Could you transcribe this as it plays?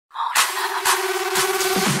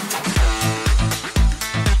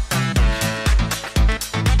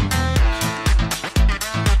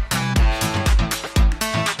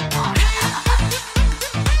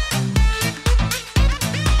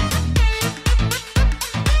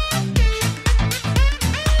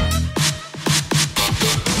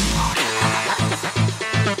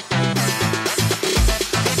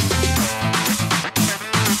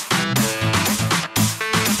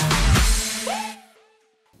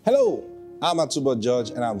Hello, I'm Atubo George,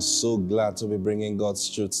 and I'm so glad to be bringing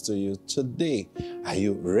God's truth to you today. Are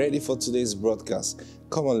you ready for today's broadcast?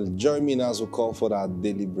 Come on, join me now as we call for our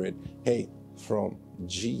daily bread. Hey, from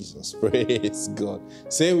Jesus. Praise God.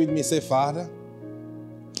 Say with me, say, Father,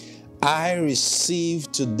 I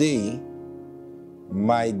receive today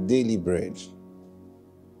my daily bread.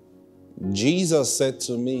 Jesus said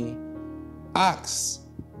to me, ask,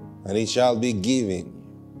 and it shall be given.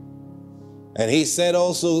 And he said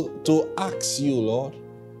also to ask you, Lord,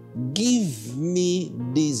 give me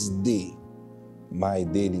this day my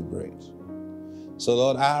daily bread. So,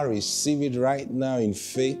 Lord, I receive it right now in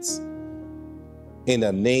faith in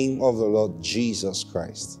the name of the Lord Jesus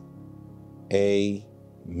Christ. Amen.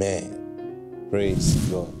 Praise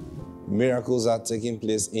God. Miracles are taking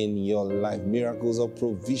place in your life. Miracles of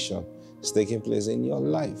provision is taking place in your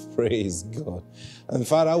life. Praise God. And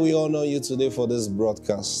Father, we honor you today for this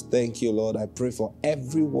broadcast. Thank you, Lord. I pray for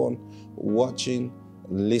everyone watching,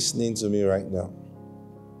 listening to me right now.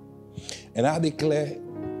 And I declare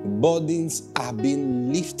burdens are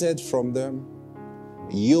being lifted from them.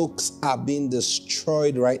 Yokes are being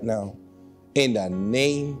destroyed right now in the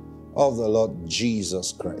name of the Lord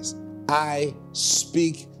Jesus Christ. I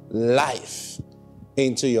speak life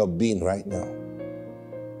into your being right now.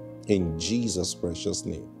 In Jesus' precious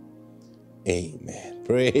name. Amen.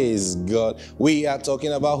 Praise God. We are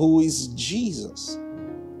talking about who is Jesus.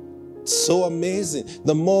 So amazing.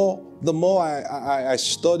 The more I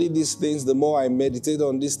study these things, the more I meditate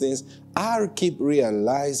on these things, I keep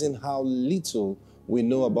realizing how little we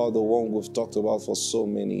know about the one we've talked about for so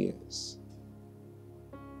many years.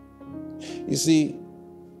 You see,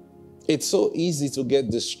 it's so easy to get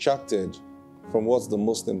distracted from what's the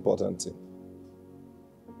most important thing.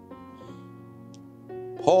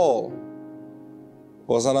 Paul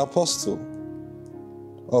was an apostle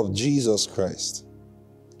of Jesus Christ.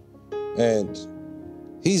 And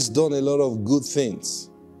he's done a lot of good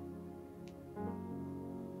things.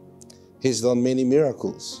 He's done many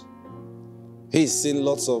miracles. He's seen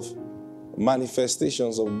lots of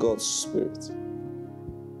manifestations of God's Spirit.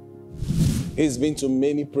 He's been to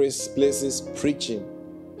many places preaching.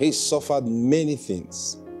 He's suffered many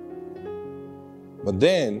things. But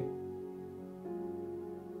then,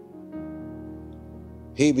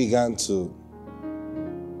 he began to,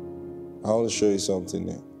 I want to show you something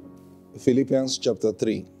there. Philippians chapter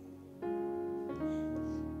 3.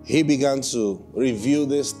 He began to review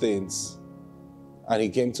these things and he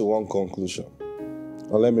came to one conclusion.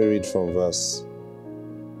 Well, let me read from verse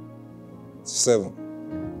 7.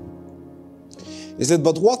 He said,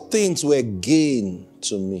 but what things were gain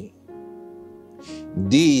to me?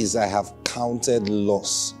 These I have counted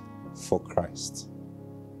loss for Christ.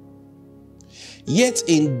 Yet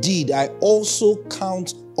indeed I also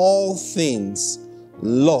count all things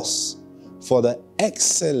loss for the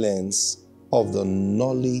excellence of the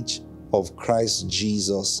knowledge of Christ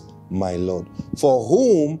Jesus my Lord, for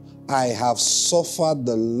whom I have suffered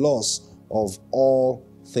the loss of all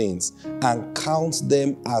things, and count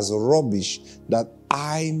them as rubbish, that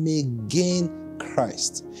I may gain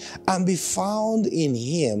Christ, and be found in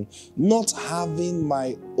him, not having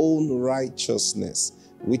my own righteousness,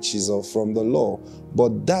 which is from the law,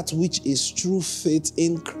 but that which is through faith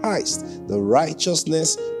in Christ, the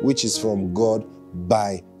righteousness which is from God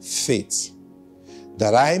by faith,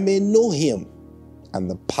 that I may know him and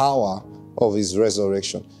the power of his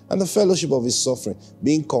resurrection and the fellowship of his suffering,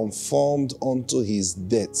 being conformed unto his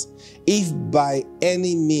death, if by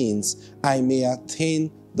any means I may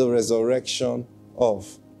attain the resurrection of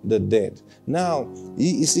the dead. Now,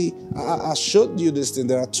 you see, I showed you this thing.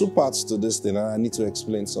 There are two parts to this thing, and I need to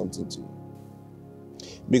explain something to you.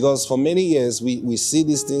 Because for many years, we see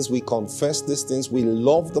these things, we confess these things, we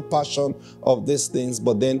love the passion of these things,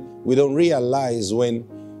 but then we don't realize when,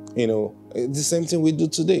 the same thing we do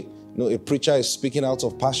today. A preacher is speaking out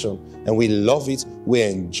of passion, and we love it, we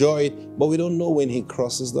enjoy it, but we don't know when he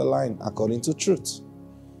crosses the line according to truth.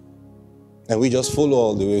 And we just follow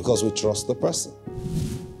all the way because we trust the person.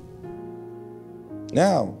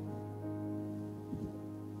 Now,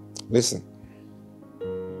 listen.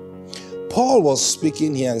 Paul was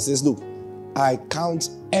speaking here and says, look, I count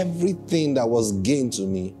everything that was gain to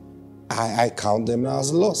me, I count them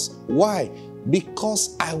as loss. Why?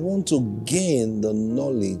 Because I want to gain the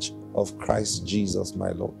knowledge of Christ Jesus,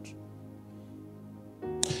 my Lord.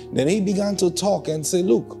 Then he began to talk and say,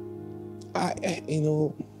 look,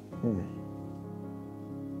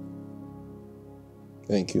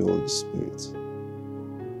 Thank you, Holy Spirit.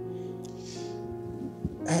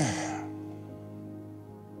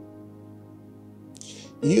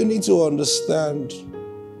 You need to understand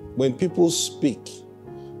when people speak,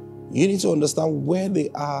 You need to understand where they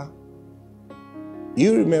are.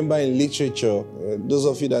 You remember in literature, those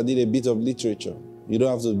of you that did a bit of literature, you don't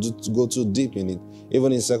have to go too deep in it.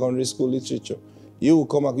 Even in secondary school literature, you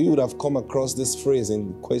would have come across this phrase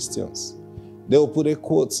in questions. They will put a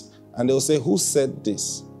quote and they will say, who said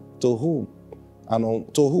this? To whom? And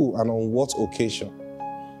on what occasion?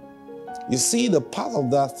 You see, the part of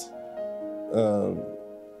that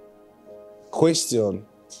question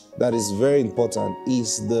that is very important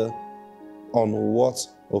is the on what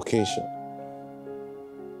occasion.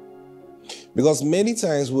 Because many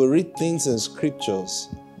times we read things in scriptures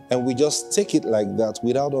and we just take it like that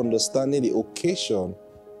without understanding the occasion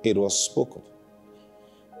it was spoken.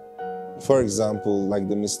 For example, like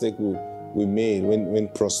the mistake we made when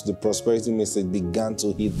the prosperity message began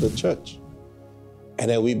to hit the church.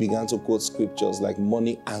 And then we began to quote scriptures like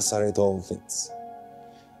money answereth all things.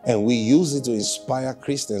 And we use it to inspire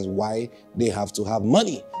Christians why they have to have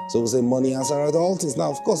money. So we say money answereth all things. Now,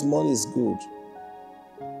 of course, money is good.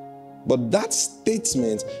 But that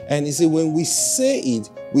statement, and you see, when we say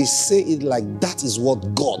it like that is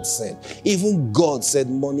what God said. Even God said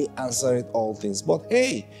money answereth all things. But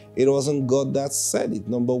hey, it wasn't God that said it,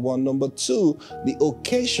 number one. Number two, the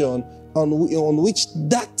occasion on which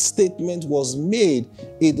that statement was made,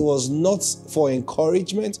 it was not for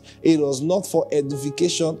encouragement, it was not for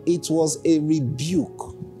edification, it was a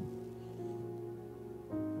rebuke.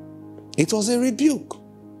 It was a rebuke.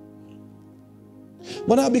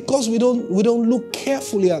 But now, because we don't look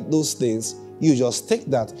carefully at those things, you just take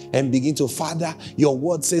that and begin to, Father, your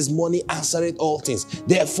word says money answereth all things.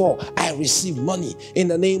 Therefore, I receive money in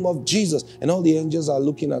the name of Jesus. And all the angels are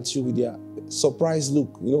looking at you with their surprised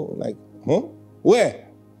look, like, huh? Where?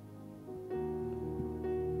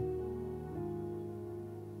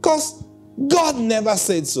 Because God never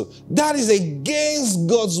said so. That is against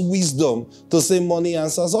God's wisdom to say money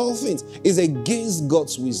answers all things. It's against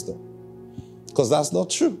God's wisdom. Because that's not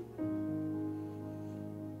true.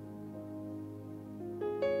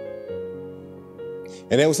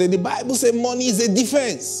 And then we say the Bible says money is a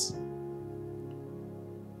defense.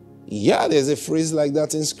 Yeah, there's a phrase like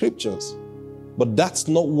that in scriptures. But that's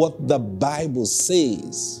not what the Bible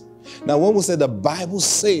says. Now, when we say the Bible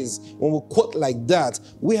says, when we quote like that,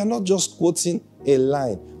 we are not just quoting a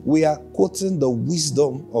line. We are quoting the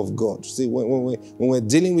wisdom of God. See, when we're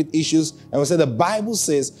dealing with issues and we say the Bible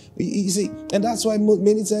says, you see, and that's why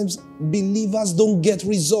many times believers don't get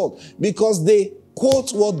result, because they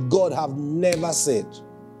quote what God have never said.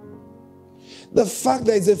 The fact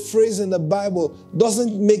that it's a phrase in the Bible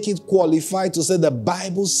doesn't make it qualified to say the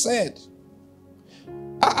Bible said.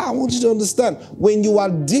 I want you to understand, when you are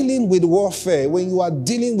dealing with warfare, when you are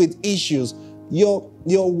dealing with issues, your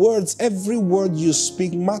words, every word you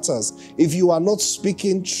speak matters. If you are not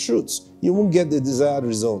speaking truth, you won't get the desired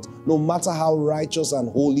result, no matter how righteous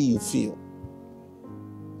and holy you feel.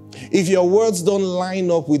 If your words don't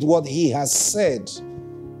line up with what he has said,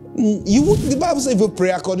 the Bible says if we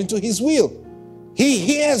pray according to his will, he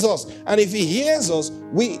hears us. And if he hears us,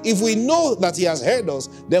 if we know that he has heard us,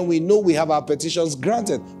 then we know we have our petitions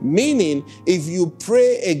granted. Meaning, if you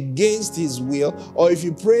pray against his will, or if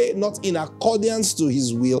you pray not in accordance to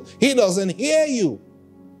his will, he doesn't hear you.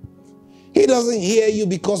 He doesn't hear you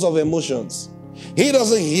because of emotions. He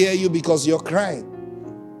doesn't hear you because you're crying.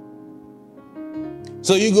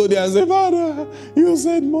 So you go there and say, Father, you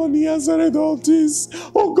said money answered all this.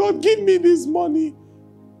 Oh God, give me this money.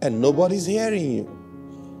 And nobody's hearing you.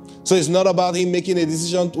 So it's not about him making a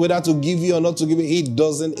decision whether to give you or not to give you. He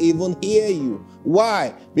doesn't even hear you.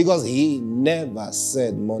 Why? Because he never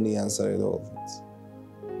said money answered all things.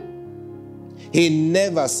 He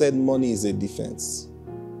never said money is a defense.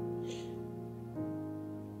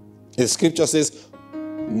 The scripture says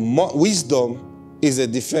wisdom is a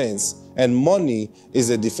defense and money is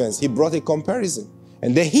a defense. He brought a comparison.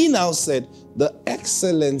 And then he now said the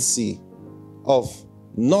excellency of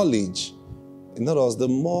knowledge, in other words, the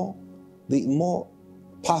more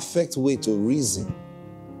perfect way to reason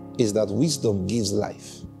is that wisdom gives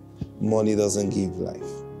life. Money doesn't give life.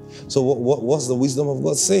 So what's the wisdom of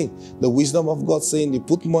God saying? The wisdom of God saying, you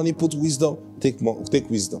put money, put wisdom, take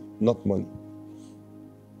wisdom, not money.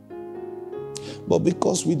 But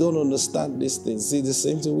because we don't understand these things, see, the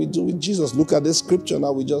same thing we do with Jesus. Look at this scripture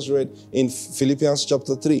now we just read in Philippians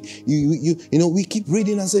chapter 3. We keep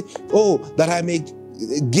reading and say, oh, that I may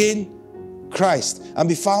gain Christ and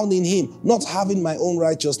be found in him, not having my own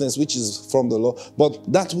righteousness, which is from the law,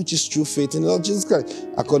 but that which is true faith in the Lord Jesus Christ,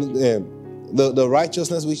 according to the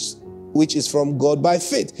righteousness which is from God by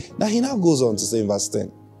faith. Now he now goes on to say in verse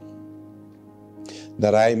 10,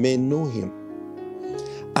 that I may know him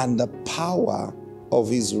and the power of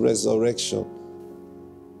his resurrection.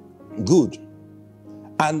 Good.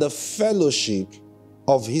 And the fellowship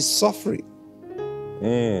of his suffering.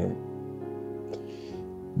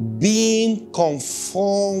 Being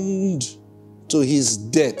conformed to his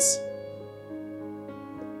death.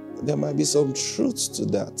 There might be some truth to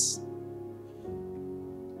that.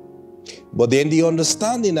 But then the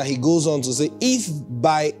understanding that he goes on to say, if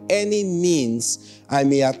by any means I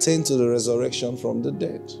may attain to the resurrection from the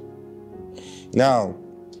dead. Now,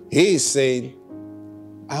 he is saying,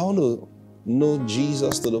 I want to know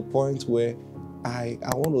Jesus to the point where I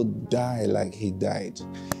want to die like he died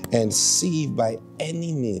and see if by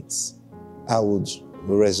any means I would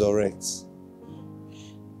resurrect.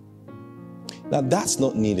 Now, that's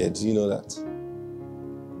not needed. You know that?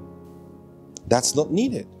 That's not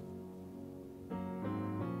needed.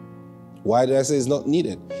 Why do I say it's not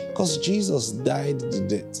needed? Because Jesus died the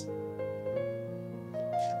death.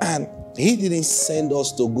 And he didn't send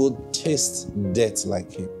us to go taste death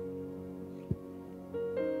like him.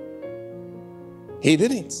 He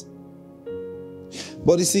didn't.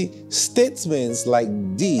 But you see, statements like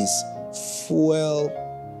these fuel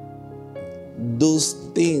those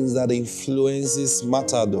things that influences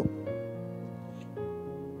martyrdom.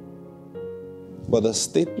 But the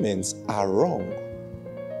statements are wrong.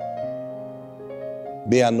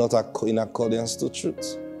 They are not in accordance to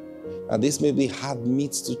truth. And this may be hard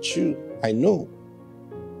meat to chew, I know.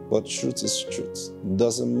 But truth is truth. It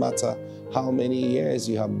doesn't matter how many years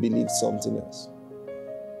you have believed something else.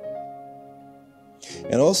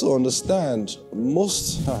 And also understand, I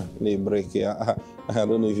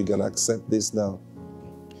don't know if you can accept this now.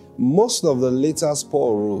 Most of the letters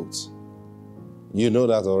Paul wrote, you know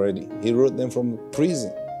that already. He wrote them from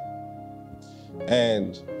prison.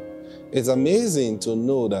 And it's amazing to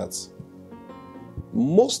know that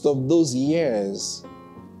most of those years,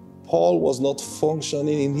 Paul was not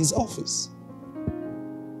functioning in his office.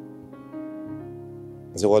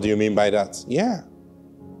 So what do you mean by that? Yeah.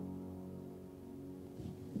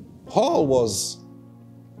 Paul was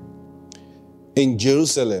in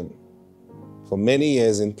Jerusalem for many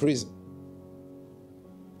years in prison.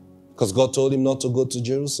 Because God told him not to go to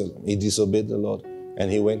Jerusalem. He disobeyed the Lord and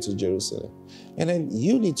he went to Jerusalem. And then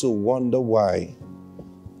you need to wonder why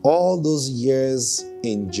all those years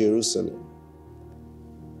in Jerusalem,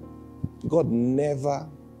 God never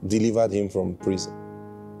delivered him from prison.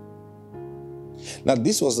 Now,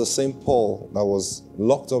 this was the same Paul that was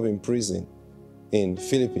locked up in prison in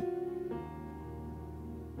Philippi.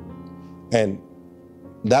 And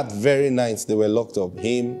that very night they were locked up,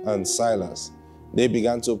 him and Silas, they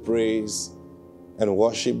began to praise and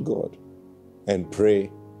worship God and pray.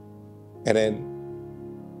 And then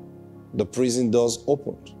the prison doors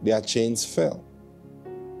opened. Their chains fell.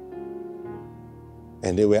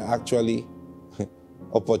 And they were actually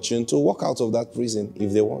opportune to walk out of that prison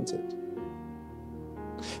if they wanted.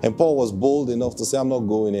 And Paul was bold enough to say, I'm not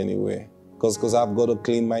going anywhere. Because I've got to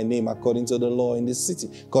clean my name according to the law in this city.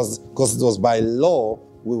 Because it was by law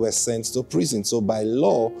we were sent to prison. So by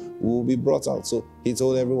law, we will be brought out. So he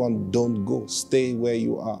told everyone, don't go. Stay where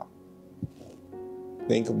you are.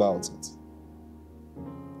 Think about it.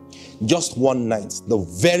 Just one night, the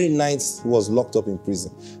very night he was locked up in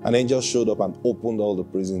prison, an angel showed up and opened all the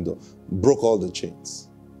prison doors, broke all the chains.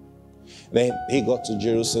 Then he got to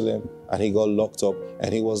Jerusalem and he got locked up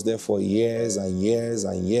and he was there for years and years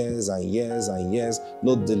and years and years and years.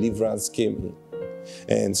 No deliverance came in.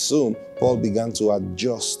 And soon Paul began to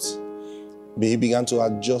adjust. He began to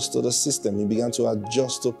adjust to the system. He began to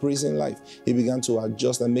adjust to prison life. He began to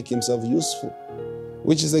adjust and make himself useful,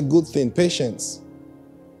 which is a good thing, patience.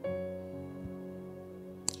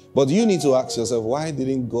 But you need to ask yourself, why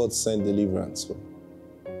didn't God send deliverance for?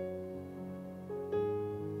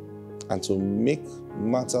 And to make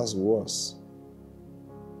matters worse.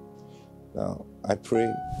 Now, I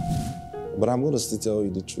pray, but I'm going to still tell you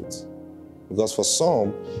the truth. Because for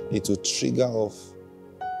some, it will trigger off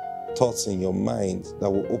thoughts in your mind that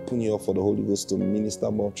will open you up for the Holy Ghost to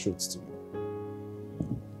minister more truths to you.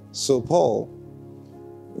 So Paul,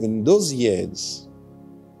 in those years,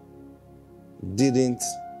 didn't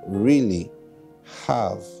really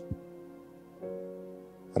have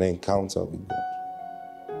an encounter with God.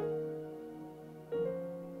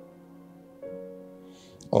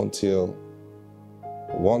 Until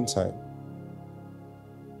one time,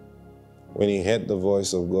 when he heard the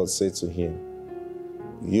voice of God say to him,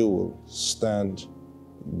 you will stand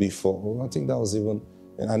before, I think that was even,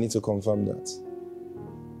 and I need to confirm that.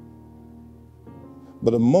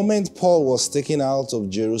 But the moment Paul was taken out of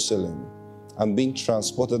Jerusalem and being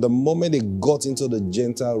transported, the moment they got into the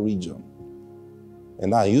Gentile region,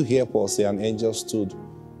 And now you hear Paul say, an angel stood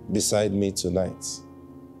beside me tonight,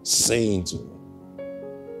 saying to me.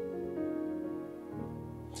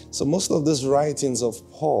 So most of these writings of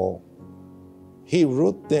Paul, he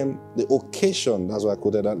wrote them, the occasion, that's why I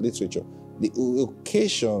quoted that literature, the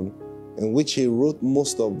occasion in which he wrote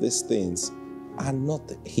most of these things are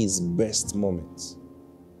not his best moments.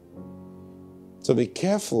 So be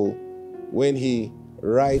careful when he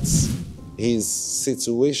writes his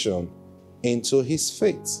situation into his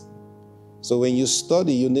faith. So when you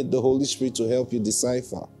study, you need the Holy Spirit to help you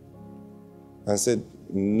decipher and say,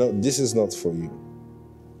 no, this is not for you.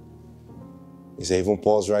 You say, even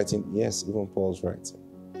Paul's writing? Yes, even Paul's writing.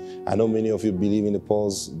 I know many of you believe in the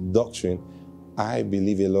Paul's doctrine. I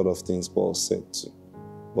believe a lot of things Paul said too.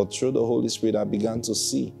 But through the Holy Spirit, I began to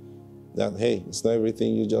see that, hey, it's not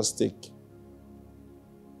everything you just take.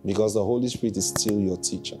 Because the Holy Spirit is still your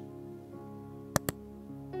teacher.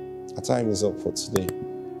 Our time is up for today.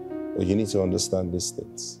 But you need to understand these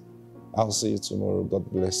things. I'll see you tomorrow. God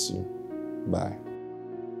bless you. Bye.